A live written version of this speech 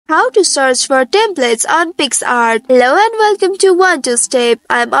How to search for templates on Picsart. Hello and welcome to 1-2-Step.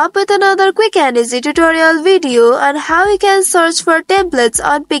 I'm up with another quick and easy tutorial video on how you can search for templates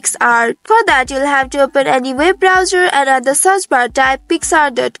on Picsart. For that, you'll have to open any web browser and at the search bar type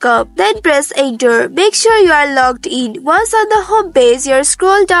picsart.com. Then press enter. Make sure you are logged in. Once on the home page, you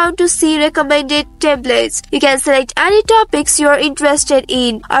scroll down to see recommended templates. You can select any topics you are interested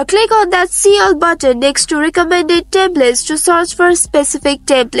in or click on that See All button next to recommended templates to search for specific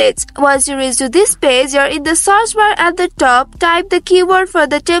templates. Once you reach to this page, you're in the search bar at the top. Type the keyword for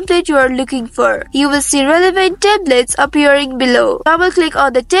the template you are looking for. You will see relevant templates appearing below. Double-click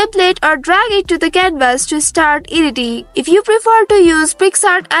on the template or drag it to the canvas to start editing. If you prefer to use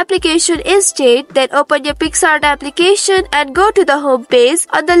Picsart application instead, then open your Picsart application and go to the home page.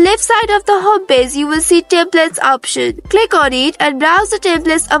 On the left side of the home page, you will see templates option. Click on it and browse the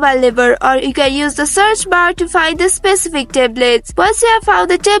templates available, or you can use the search bar to find the specific templates. Once you have found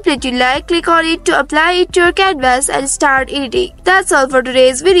the template you like, click on it to apply it to your canvas and start editing. That's all for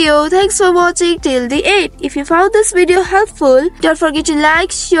today's video. Thanks for watching till the end. If you found this video helpful, don't forget to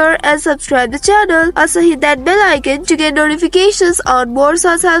like, share and subscribe the channel. Also hit that bell icon to get notifications on more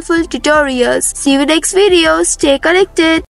such helpful tutorials. See you next video. Stay connected.